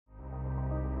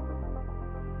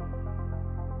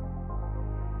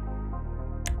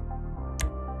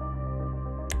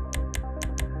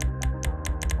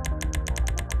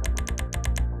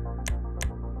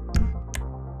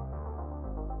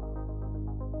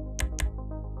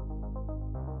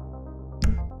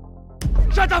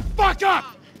Shut the fuck up!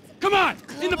 Come on!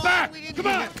 In the back! Come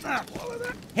on!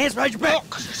 Hands behind your back!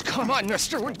 Oh, come on,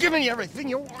 mister. We're giving you everything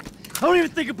you want. Don't even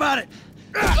think about it!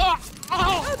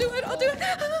 I'll do it, I'll do it.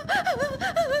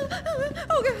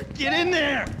 Oh, God. Get in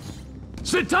there!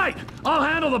 Sit tight! I'll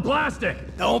handle the plastic!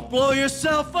 Don't blow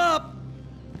yourself up!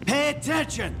 Pay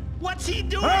attention! What's he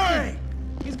doing? Hurry!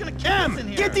 He's gonna kill us in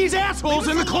here. Get these assholes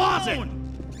in the closet!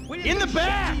 In the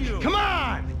back! Come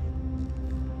on!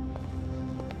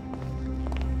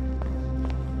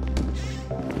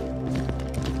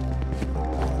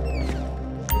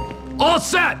 All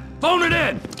set! Phone it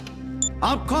in!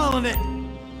 I'm calling it!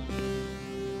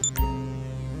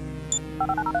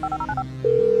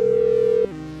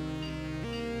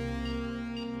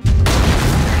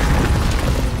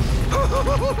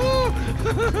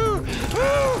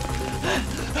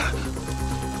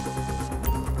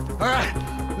 All right,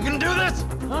 we gonna do this?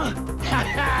 Huh?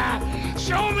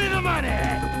 Show me the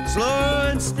money! Slow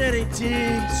and steady, T.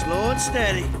 Slow and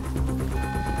steady.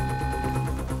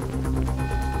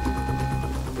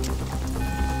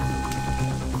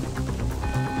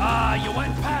 You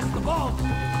went past the vault.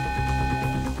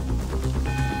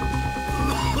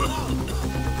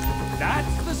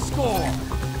 That's the score.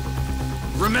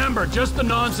 Remember, just the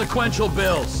non-sequential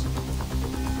bills.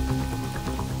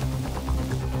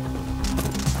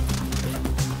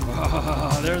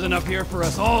 There's enough here for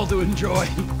us all to enjoy.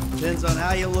 Depends on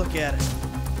how you look at it.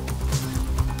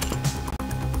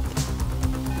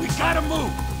 We gotta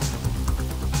move.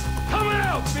 Coming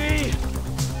out, B.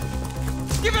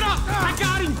 Give it up! I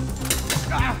got him!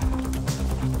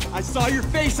 I saw your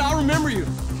face, I'll remember you.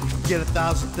 You get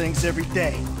 1,000 things every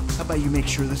day. How about you make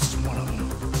sure this is one of them?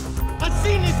 I've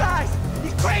seen his eyes!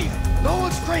 He's crazy! No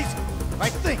one's crazy. I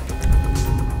think.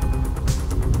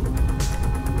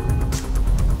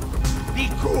 Be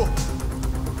cool!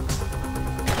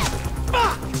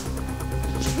 Fuck!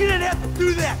 You didn't have to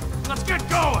do that! Let's get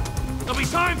going. There'll be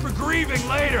time for grieving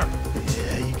later.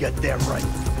 Yeah, you got that right.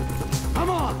 Come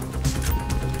on.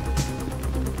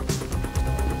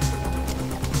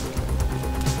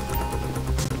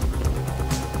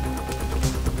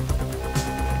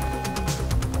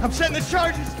 I'm setting the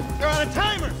charges. They're on a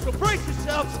timer, so brace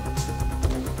yourselves.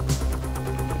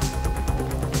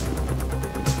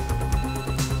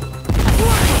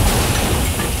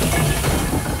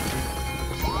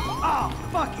 Oh,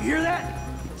 fuck, you hear that?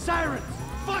 Sirens!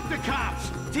 Fuck the cops.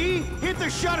 T, hit the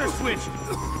shutter switch.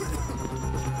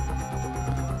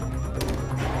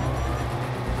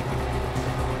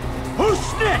 Who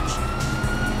snitched?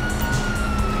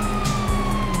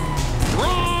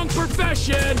 Wrong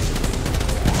profession.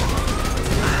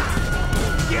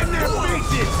 Get in their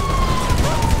faces!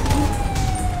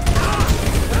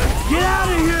 Get out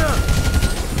of here!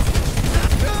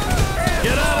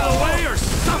 Get out of the way or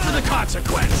suffer the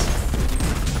consequence.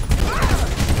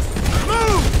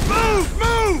 Move! Move!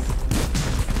 Move!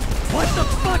 What the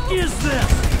fuck is this?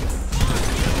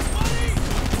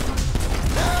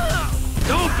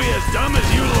 Don't be as dumb as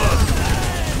you look.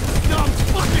 Dumb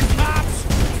fucking cops!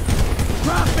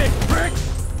 Drop it, prick!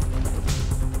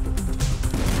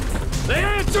 They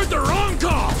answered the wrong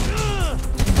call.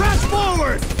 Press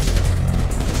forward!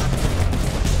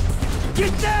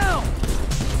 Get down!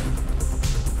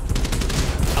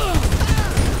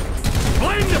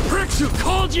 Blame the pricks who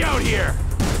called you out here.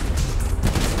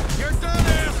 You're done,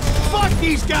 asshole! Fuck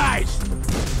these guys!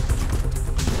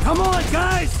 Come on,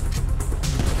 guys!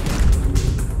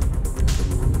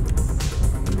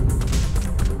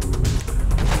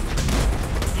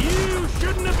 You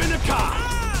shouldn't have been a cop.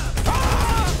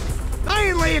 I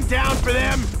ain't laying down for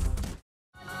them!